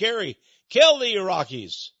John Kerry, kill the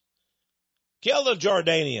Iraqis, kill the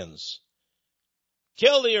Jordanians,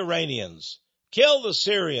 kill the Iranians, kill the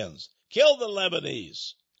Syrians, kill the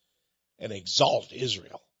Lebanese, and exalt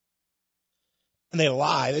Israel. And they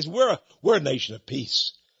lie. They say, we're a nation of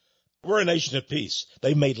peace. We're a nation of peace.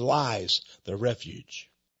 They made lies their refuge.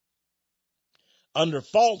 Under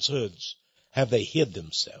falsehoods have they hid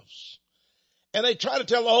themselves. And they try to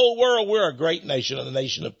tell the whole world we're a great nation, a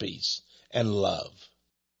nation of peace and love.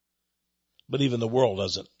 But even the world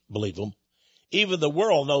doesn't believe them. Even the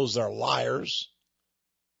world knows they're liars.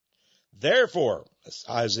 Therefore, as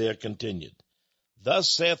Isaiah continued,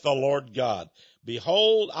 thus saith the Lord God,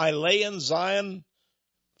 behold, I lay in Zion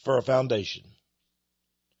for a foundation,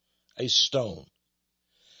 a stone,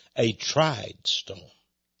 a tried stone,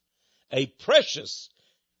 a precious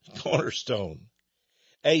cornerstone,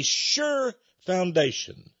 a sure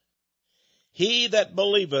foundation. He that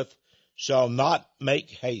believeth shall not make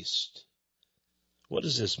haste. What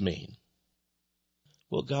does this mean?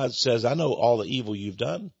 Well, God says, I know all the evil you've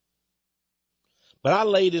done, but I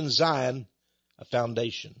laid in Zion a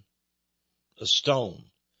foundation, a stone,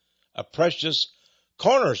 a precious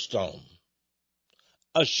cornerstone,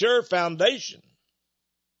 a sure foundation.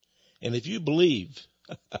 And if you believe,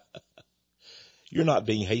 you're not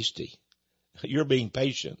being hasty. You're being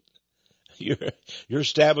patient. You're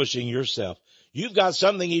establishing yourself. You've got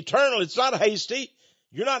something eternal. It's not hasty.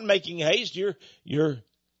 You're not making haste. You're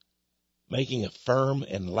making a firm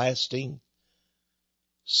and lasting,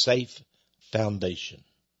 safe foundation.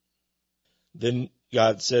 Then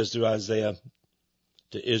God says through Isaiah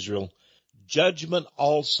to Israel, judgment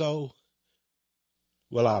also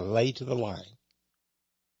will I lay to the line,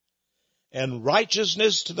 and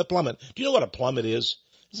righteousness to the plummet. Do you know what a plummet is?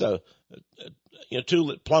 It's a tool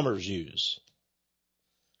that plumbers use.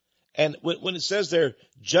 And when it says there,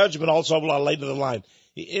 judgment also will I lay to the line,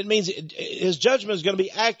 it means his judgment is going to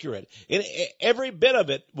be accurate. Every bit of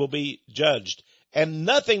it will be judged, and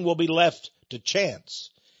nothing will be left to chance.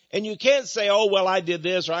 And you can't say, oh, well, I did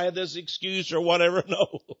this, or I had this excuse, or whatever.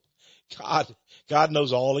 No. God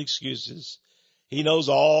knows all excuses. He knows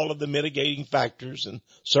all of the mitigating factors and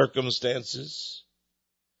circumstances.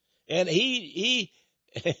 And he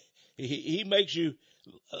makes you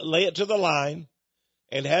lay it to the line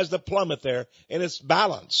and has the plummet there, and it's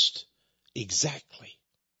balanced exactly.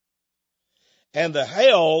 And the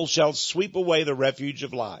hail shall sweep away the refuge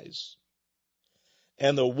of lies,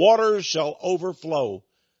 and the waters shall overflow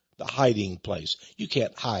the hiding place. You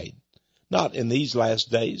can't hide. Not in these last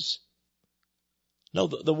days. No,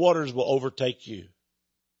 the waters will overtake you.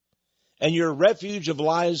 And your refuge of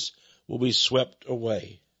lies will be swept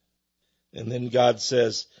away. And then God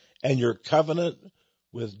says, and your covenant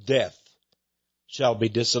with death shall be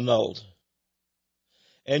disannulled.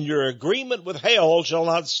 And your agreement with hell shall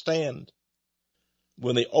not stand.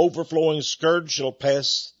 When the overflowing scourge shall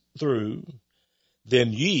pass through,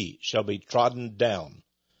 then ye shall be trodden down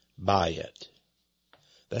by it.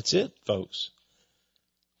 That's it, folks.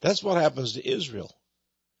 That's what happens to Israel.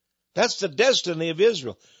 That's the destiny of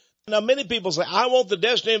Israel. Now, many people say, I want the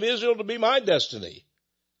destiny of Israel to be my destiny.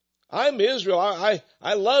 I'm Israel.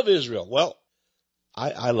 I love Israel. Well,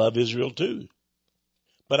 I love Israel too.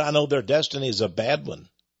 But I know their destiny is a bad one.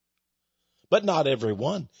 But not every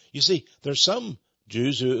one. You see, there's some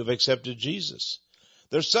Jews who have accepted Jesus.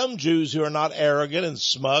 There's some Jews who are not arrogant and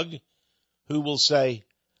smug, who will say,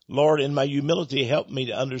 Lord, in my humility, help me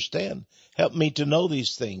to understand. Help me to know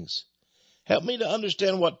these things. Help me to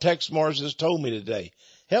understand what Texe Marrs has told me today.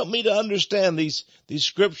 Help me to understand these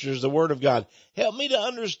scriptures, the Word of God. Help me to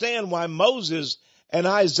understand why Moses and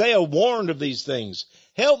Isaiah warned of these things.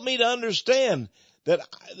 Help me to understand that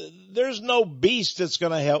there's no beast that's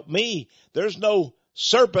going to help me. There's no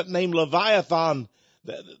serpent named Leviathan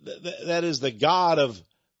that is the God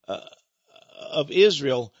of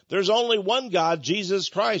Israel. There's only one God, Jesus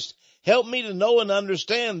Christ. Help me to know and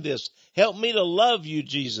understand this. Help me to love you,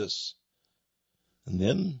 Jesus. And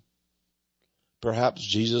then perhaps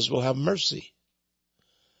Jesus will have mercy.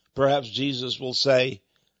 Perhaps Jesus will say,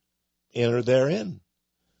 enter therein.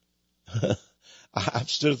 I've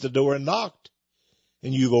stood at the door and knocked,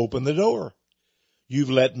 and you've opened the door. You've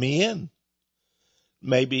let me in.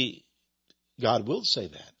 Maybe God will say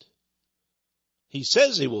that. He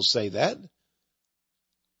says he will say that.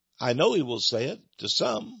 I know he will say it to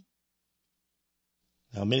some.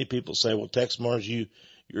 Now, many people say, well, Texe Marrs,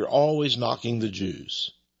 you're always knocking the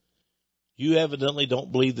Jews. You evidently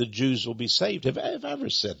don't believe the Jews will be saved. Have I ever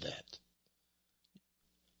said that?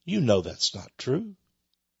 You know that's not true.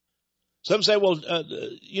 Some say, well,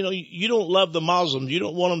 you don't love the Muslims. You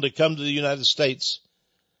don't want them to come to the United States.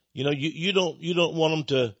 You don't want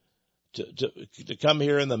them to come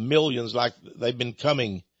here in the millions like they've been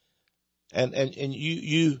coming. And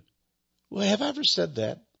well, have I ever said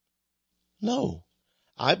that? No.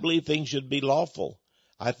 I believe things should be lawful.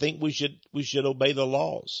 I think we should obey the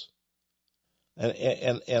laws.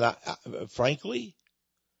 And I, frankly,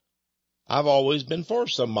 I've always been for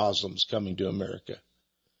some Muslims coming to America.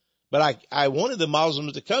 But I wanted the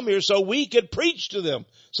Muslims to come here so we could preach to them,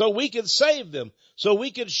 so we could save them, so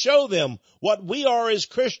we could show them what we are as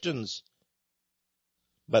Christians.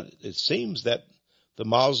 But it seems that the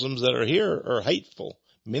Muslims that are here are hateful.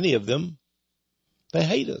 Many of them, they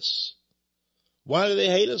hate us. Why do they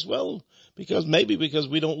hate us? Well, because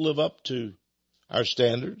we don't live up to our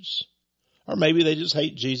standards. Or maybe they just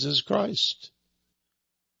hate Jesus Christ.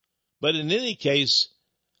 But in any case,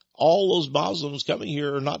 all those Muslims coming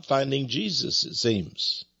here are not finding Jesus, it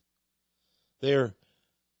seems.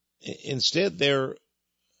 Instead they're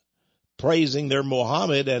praising their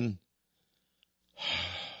Muhammad and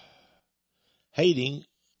hating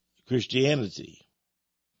Christianity.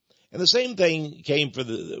 And the same thing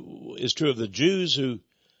is true of the Jews who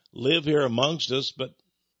live here amongst us, but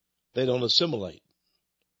they don't assimilate.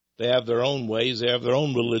 They have their own ways. They have their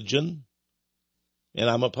own religion. And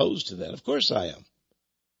I'm opposed to that. Of course I am.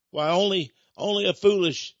 Why, only a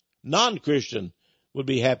foolish non-Christian would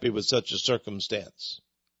be happy with such a circumstance.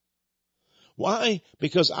 Why?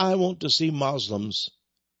 Because I want to see Muslims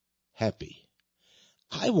happy.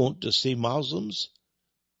 I want to see Muslims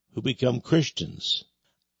who become Christians.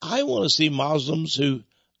 I want to see Muslims who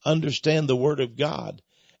understand the Word of God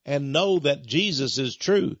and know that Jesus is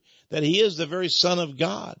true, that He is the very Son of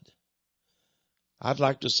God. I'd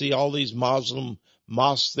like to see all these Muslim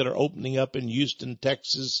mosques that are opening up in Houston,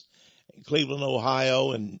 Texas, Cleveland,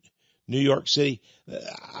 Ohio, and New York City.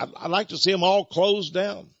 I'd like to see them all closed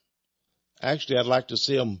down. Actually, I'd like to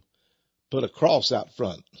see them put a cross out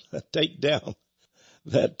front, take down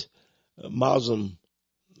that Muslim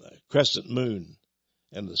crescent moon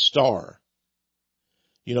and the star.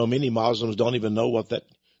 Many Muslims don't even know what that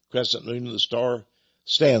crescent moon and the star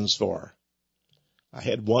stands for. I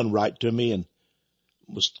had one write to me and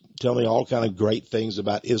was telling me all kind of great things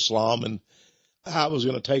about Islam and how it was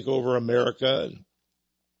going to take over America.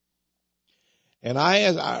 And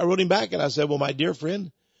I wrote him back and I said, well, my dear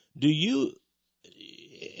friend, do you,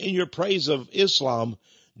 in your praise of Islam,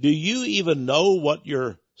 do you even know what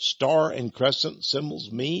your star and crescent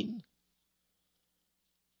symbols mean?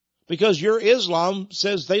 Because your Islam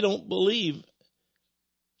says they don't believe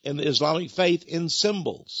in the Islamic faith in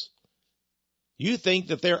symbols. You think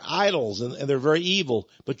that they're idols and they're very evil,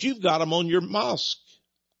 but you've got them on your mosque.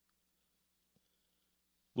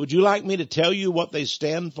 Would you like me to tell you what they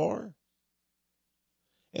stand for?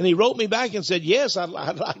 And he wrote me back and said, yes, I'd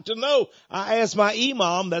like to know. I asked my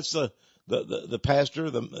imam, that's the pastor,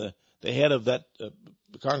 the head of that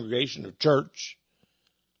congregation or church,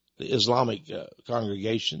 the Islamic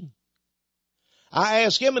congregation. I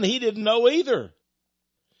asked him and he didn't know either.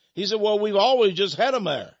 He said, well, we've always just had them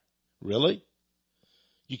there. Really?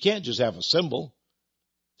 You can't just have a symbol,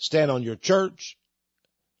 stand on your church,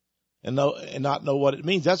 and not know what it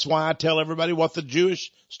means. That's why I tell everybody what the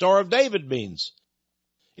Jewish Star of David means.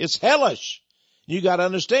 It's hellish. You got to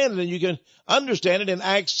understand it, and you can understand it in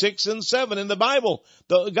Acts 6 and 7 in the Bible.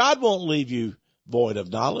 God won't leave you void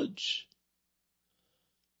of knowledge.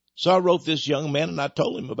 So I wrote this young man, and I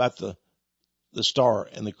told him about the star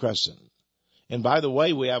and the crescent. And by the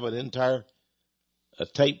way, we have an entire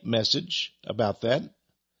tape message about that.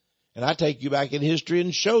 And I take you back in history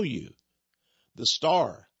and show you the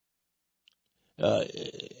star.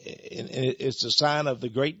 It's a sign of the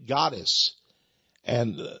great goddess.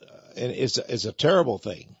 And it's a terrible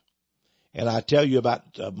thing. And I tell you about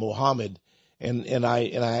Muhammad, and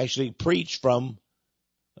I actually preach but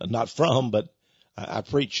I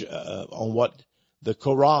preach on what the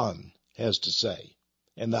Quran has to say,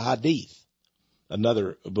 and the Hadith,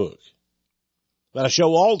 another book. But I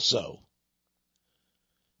show also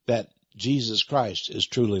that Jesus Christ is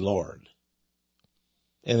truly Lord,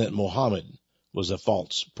 and that Muhammad was a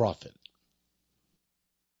false prophet.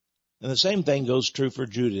 And the same thing goes true for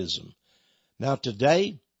Judaism. Now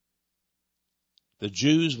today, the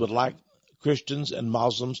Jews would like Christians and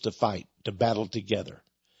Muslims to fight, to battle together.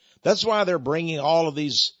 That's why they're bringing all of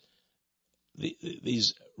these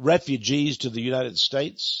refugees to the United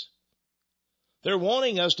States. They're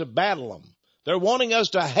wanting us to battle them. They're wanting us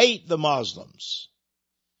to hate the Muslims.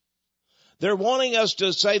 They're wanting us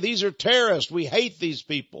to say, these are terrorists. We hate these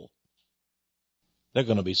people. They're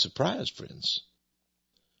going to be surprised, friends,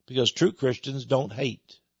 because true Christians don't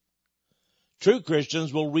hate. True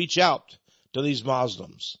Christians will reach out to these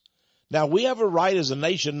Muslims. Now, we have a right as a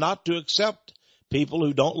nation not to accept people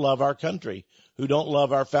who don't love our country, who don't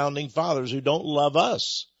love our founding fathers, who don't love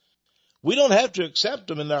us. We don't have to accept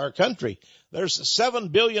them in our country. There's 7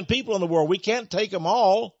 billion people in the world. We can't take them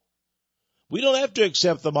all. We don't have to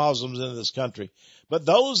accept the Muslims in this country. But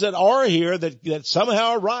those that are here, that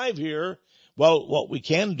somehow arrive here, well, what we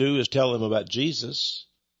can do is tell them about Jesus.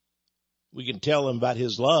 We can tell them about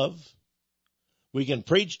his love. We can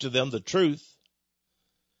preach to them the truth.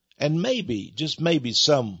 And maybe, just maybe,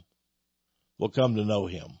 some will come to know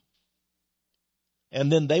him.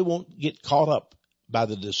 And then they won't get caught up by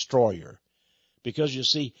the destroyer. Because you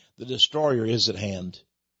see, the destroyer is at hand.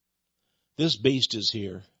 This beast is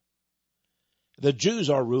here. The Jews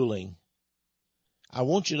are ruling. I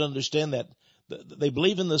want you to understand that they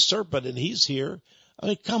believe in the serpent, and he's here. I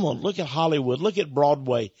mean, come on, look at Hollywood, look at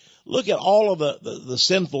Broadway, look at all of the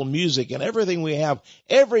sinful music and everything we have.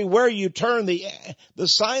 Everywhere you turn, the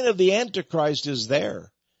sign of the Antichrist is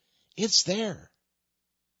there. It's there.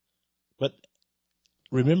 But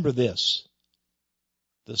remember this,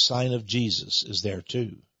 the sign of Jesus is there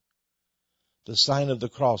too. The sign of the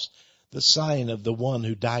cross, the sign of the one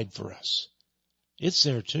who died for us. It's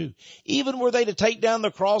there too. Even were they to take down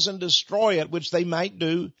the cross and destroy it, which they might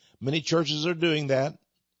do, many churches are doing that,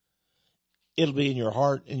 it'll be in your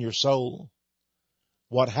heart, in your soul,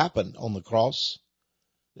 what happened on the cross,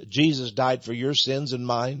 that Jesus died for your sins and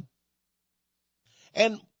mine.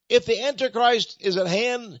 And if the Antichrist is at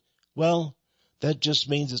hand, well, that just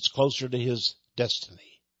means it's closer to his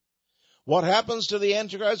destiny. What happens to the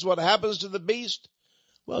Antichrist? What happens to the beast?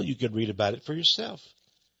 Well, you could read about it for yourself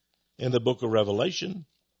in the book of Revelation.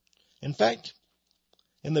 In fact,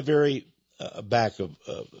 in the very back of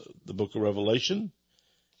the book of Revelation,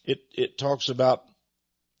 it talks about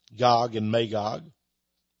Gog and Magog,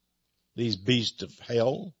 these beasts of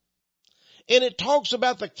hell. And it talks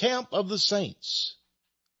about the camp of the saints.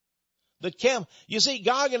 The camp. You see,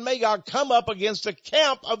 Gog and Magog come up against the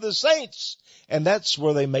camp of the saints. And that's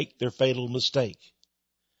where they make their fatal mistake.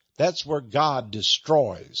 That's where God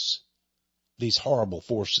destroys these horrible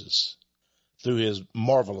forces through his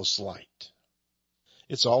marvelous light.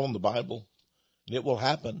 It's all in the Bible. And it will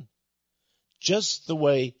happen just the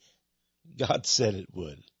way God said it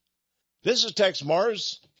would. This is Texe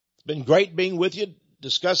Marrs. It's been great being with you,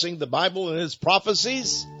 discussing the Bible and its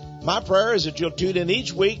prophecies. My prayer is that you'll tune in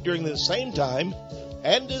each week during the same time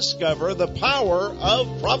and discover the power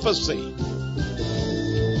of prophecy.